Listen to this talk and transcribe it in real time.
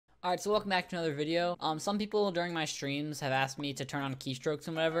Alright, so welcome back to another video. Some people during my streams have asked me to turn on keystrokes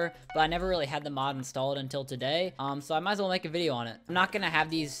and whatever, but I never really had the mod installed until today, so I might as well make a video on it. I'm not gonna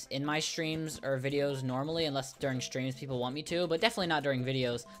have these in my streams or videos normally, unless during streams people want me to, but definitely not during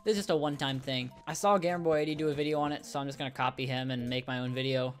videos. This is just a one-time thing. I saw GamerBoy80 do a video on it, so I'm just gonna copy him and make my own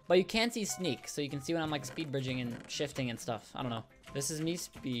video. But you can see sneak, so you can see when I'm like speed bridging and shifting and stuff. I don't know. This is me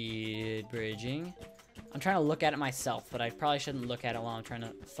speed bridging. I'm trying to look at it myself, but I probably shouldn't look at it while I'm trying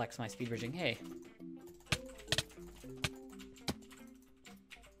to flex my speed bridging. Hey.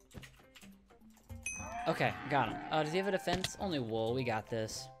 Okay, got him. Does he have a defense? Only wool. We got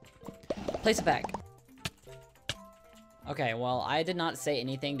this. Place it back. Okay, well, I did not say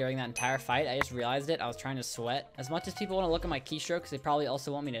anything during that entire fight. I just realized it. I was trying to sweat. As much as people want to look at my keystrokes, they probably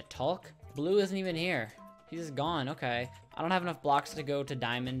also want me to talk. Blue isn't even here. He's just gone. Okay. I don't have enough blocks to go to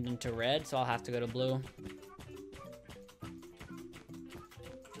diamond and to red, so I'll have to go to blue.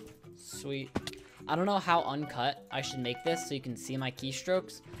 Sweet. I don't know how uncut I should make this so you can see my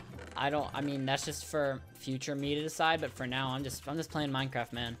keystrokes. I mean, that's just for future me to decide, but for now, I'm just playing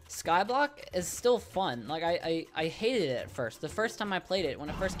Minecraft, man. Skyblock is still fun. Like, I hated it at first. The first time I played it, when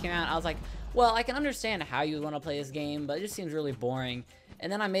it first came out, I was like, well, I can understand how you want to play this game, but it just seems really boring.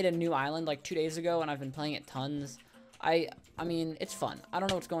 And then I made a new island like 2 days ago, and I've been playing it tons. I mean, it's fun. I don't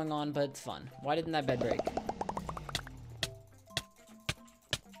know what's going on, but it's fun. Why didn't that bed break?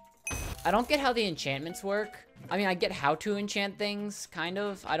 I don't get how the enchantments work. I mean, I get how to enchant things, kind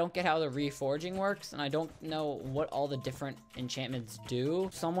of. I don't get how the reforging works, and I don't know what all the different enchantments do.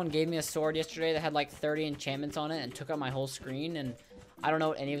 Someone gave me a sword yesterday that had like 30 enchantments on it and took out my whole screen, and I don't know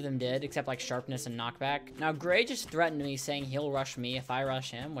what any of them did, except like sharpness and knockback. Now, Gray just threatened me, saying he'll rush me if I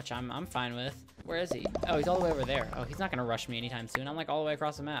rush him, which I'm fine with. Where is he? Oh, he's all the way over there. Oh, he's not gonna rush me anytime soon. I'm like all the way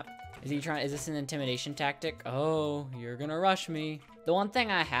across the map. Is this an intimidation tactic? Oh, you're gonna rush me. The one thing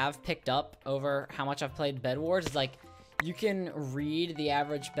I have picked up over how much I've played bedwars is like, you can read the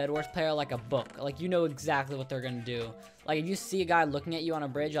average bedwars player like a book. Like, you know exactly what they're gonna do. Like, if you see a guy looking at you on a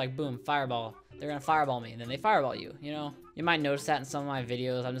bridge, you're like, boom, fireball. They're gonna fireball me, and then they fireball you, you know? You might notice that in some of my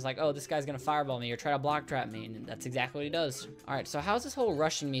videos. I'm just like, oh, this guy's gonna fireball me or try to block trap me, and that's exactly what he does. All right, so how's this whole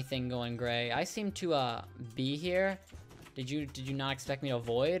rushing me thing going, Gray? I seem to be here. Did you not expect me to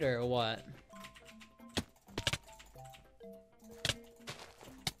avoid, or what?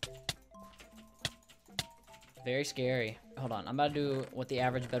 Very scary. Hold on, I'm about to do what the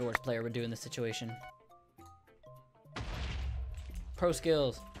average bedwars player would do in this situation. Pro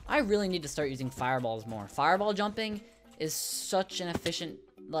skills. I really need to start using fireballs more. Fireball jumping is such an efficient,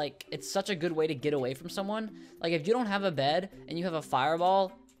 like, it's such a good way to get away from someone. Like, if you don't have a bed and you have a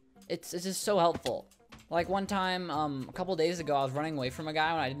fireball, it's just so helpful. Like, one time, a couple days ago, I was running away from a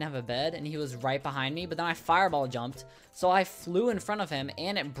guy when I didn't have a bed, and he was right behind me, but then I fireball jumped, so I flew in front of him,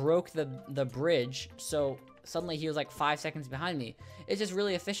 and it broke the bridge, so suddenly he was like 5 seconds behind me. It's just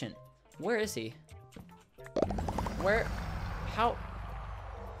really efficient. Where is he? How?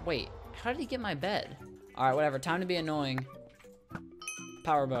 Wait, how did he get my bed? Alright, whatever, time to be annoying.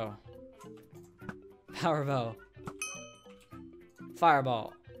 Power bow. Power bow.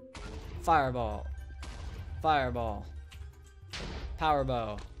 Fireball. Fireball. Fireball. Power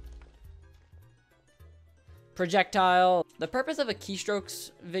bow. Projectile. The purpose of a keystrokes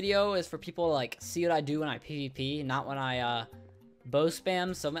video is for people to like see what I do when I PvP, not when I bow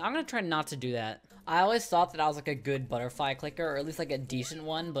spam, so I'm gonna try not to do that. I always thought that I was like a good butterfly clicker, or at least like a decent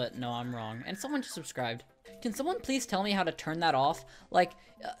one, but no, I'm wrong. And someone just subscribed. Can someone please tell me how to turn that off? Like,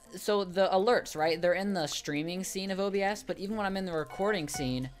 so the alerts, right? They're in the streaming scene of OBS, but even when I'm in the recording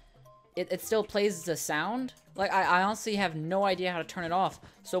scene, it still plays the sound. Like, I honestly have no idea how to turn it off.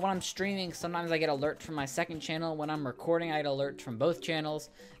 So when I'm streaming, sometimes I get alerts from my second channel. When I'm recording, I get alerts from both channels.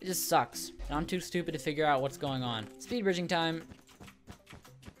 It just sucks. And I'm too stupid to figure out what's going on. Speed bridging time.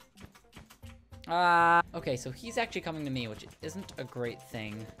 Okay, so he's actually coming to me, which isn't a great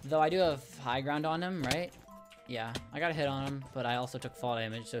thing. Though I do have high ground on him, right? Yeah, I got a hit on him, but I also took fall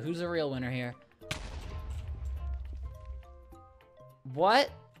damage. So who's the real winner here?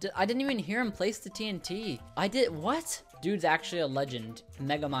 What? I didn't even hear him place the TNT. I did, what? Dude's actually a legend.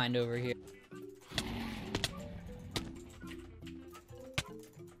 Megamind over here.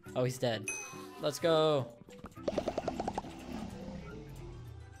 Oh, he's dead. Let's go.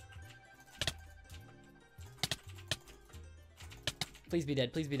 Please be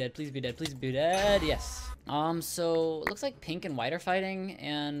dead, please be dead, please be dead, please be dead. Yes. So it looks like pink and white are fighting,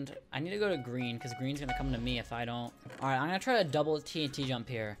 and I need to go to green because green's gonna come to me if I don't. All right, I'm gonna try to double TNT jump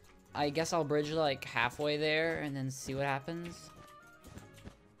here. I guess I'll bridge like halfway there and then see what happens.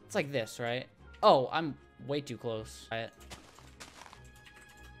 It's like this, right? Oh, I'm way too close. Right.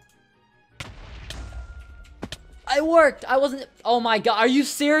 I worked. I wasn't. Oh my god. Are you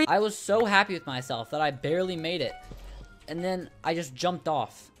serious? I was so happy with myself that I barely made it. And then I just jumped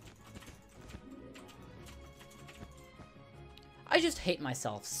off. I just hate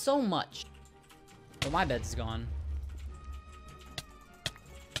myself so much. Well, my bed's gone.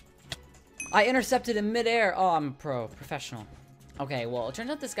 I intercepted in midair. Oh, I'm a professional. Okay, well, it turns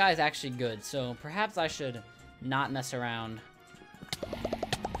out this guy is actually good, so perhaps I should not mess around.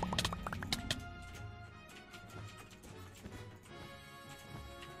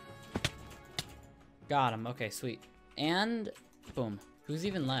 Got him. Okay, sweet. And boom. Who's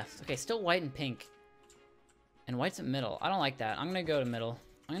even left? Okay, still white and pink. And white's at middle. I don't like that. I'm gonna go to middle.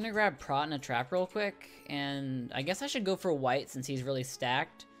 I'm gonna grab Prot and a trap real quick. And I guess I should go for white since he's really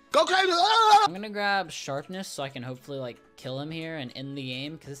stacked. Go crazy! I'm gonna grab sharpness so I can hopefully like kill him here and end the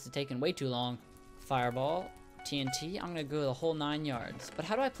game because this is taking way too long. Fireball, TNT. I'm gonna go the whole 9 yards. But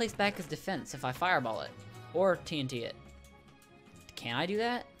how do I place back his defense if I fireball it? Or TNT it? Can I do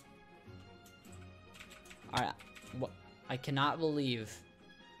that? Alright. What? I cannot believe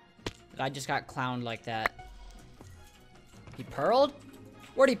that I just got clowned like that. He pearled?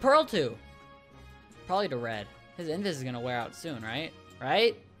 Where'd he pearl to? Probably to red. His invis is gonna wear out soon, right?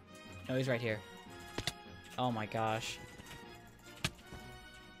 Right? No, he's right here. Oh my gosh.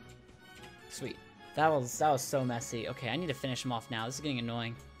 Sweet. That was so messy. Okay, I need to finish him off now. This is getting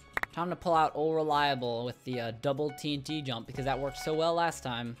annoying. Time to pull out Old Reliable with the double TNT jump because that worked so well last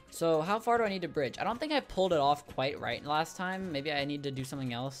time. So how far do I need to bridge? I don't think I pulled it off quite right last time. Maybe I need to do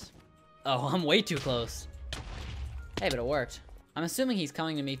something else. Oh, I'm way too close. Hey, but it worked. I'm assuming he's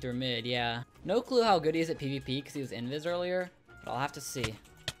coming to me through mid, yeah. No clue how good he is at PvP because he was invis earlier, but I'll have to see.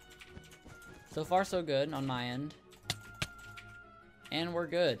 So far, so good on my end. And we're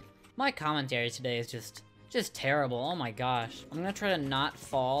good. My commentary today is just terrible. Oh my gosh. I'm gonna try to not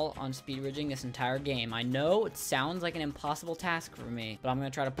fall on speed bridging this entire game. I know it sounds like an impossible task for me, but I'm gonna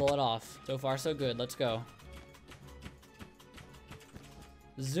try to pull it off. So far, so good. Let's go.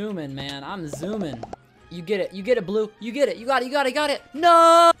 Zooming, man. I'm zooming. You get it. You get it, Blue. You get it. You got it. You got it. You got it.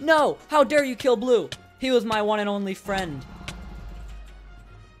 No! No! How dare you kill Blue? He was my one and only friend.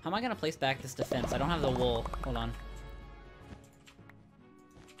 How am I gonna place back this defense? I don't have the wool. Hold on.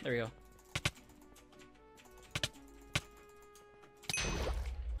 There we go.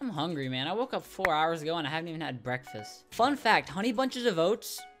 I'm hungry, man. I woke up 4 hours ago and I haven't even had breakfast. Fun fact, Honey Bunches of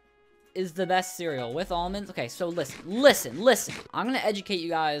Oats is the best cereal with almonds. Okay, so listen. I'm gonna educate you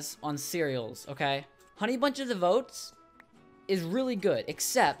guys on cereals, okay? Honey Bunches of Oats is really good,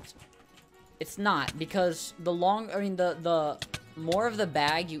 except it's not because the more of the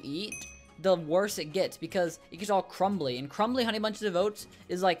bag you eat, the worse it gets because it gets all crumbly. And crumbly Honey Bunches of Oats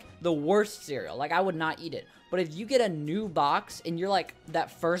is like the worst cereal. Like I would not eat it. But if you get a new box and you're like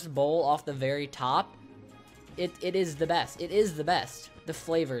that first bowl off the very top, it is the best. It is the best. The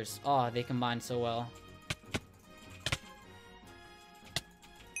flavors, oh, they combine so well.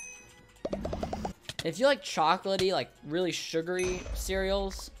 If you like chocolatey, like really sugary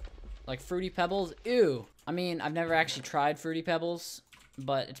cereals, like Fruity Pebbles, ew. I mean, I've never actually tried Fruity Pebbles,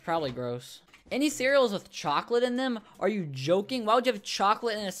 but it's probably gross. Any cereals with chocolate in them? Are you joking? Why would you have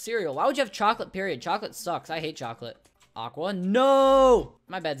chocolate in a cereal? Why would you have chocolate, period? Chocolate sucks. I hate chocolate. Aqua? No!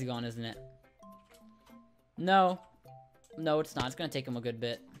 My bed's gone, isn't it? No. No, it's not. It's gonna take him a good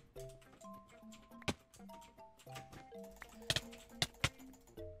bit.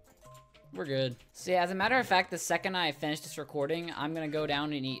 We're good. So yeah, as a matter of fact, the second I finish this recording, I'm gonna go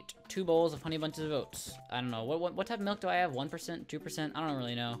down and eat 2 bowls of Honey Bunches of Oats. I don't know. What type of milk do I have? 1%? 2%? I don't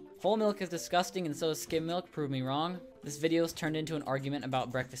really know. Whole milk is disgusting and so is skim milk. Prove me wrong. This video's turned into an argument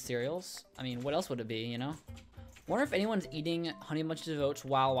about breakfast cereals. I mean, what else would it be, you know? Wonder if anyone's eating Honey Bunches of Oats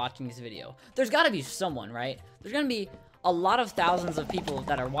while watching this video. There's gotta be someone, right? There's gonna be a lot of thousands of people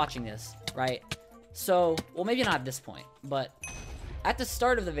that are watching this, right? So, well, maybe not at this point, but at the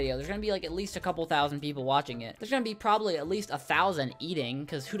start of the video, there's gonna be like at least a couple thousand people watching it. There's gonna be probably at least 1,000 eating,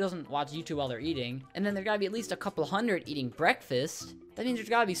 because who doesn't watch YouTube while they're eating? And then there's gotta be at least a couple hundred eating breakfast. That means there's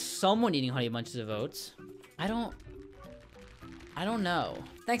gotta be someone eating Honey Bunches of Oats. I don't know.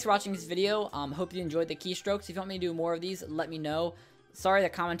 Thanks for watching this video. Hope you enjoyed the keystrokes. If you want me to do more of these, let me know. Sorry, the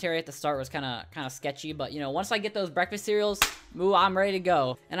commentary at the start was kind of sketchy, but you know, once I get those breakfast cereals, ooh, I'm ready to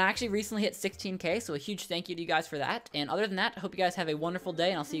go. And I actually recently hit 16K, so a huge thank you to you guys for that. And other than that, I hope you guys have a wonderful day,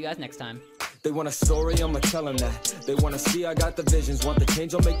 and I'll see you guys next time. They want a story, I'ma tell them that. They wanna see I got the visions, want the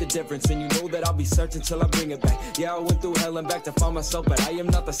change, I'll make the difference. And you know that I'll be searching till I bring it back. Yeah, I went through hell and back to find myself, but I am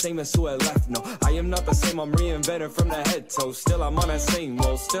not the same as who I left. No, I am not the same, I'm reinvented from the head toe. Still I'm on that same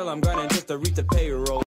roll, still I'm grinding just to reach the payroll.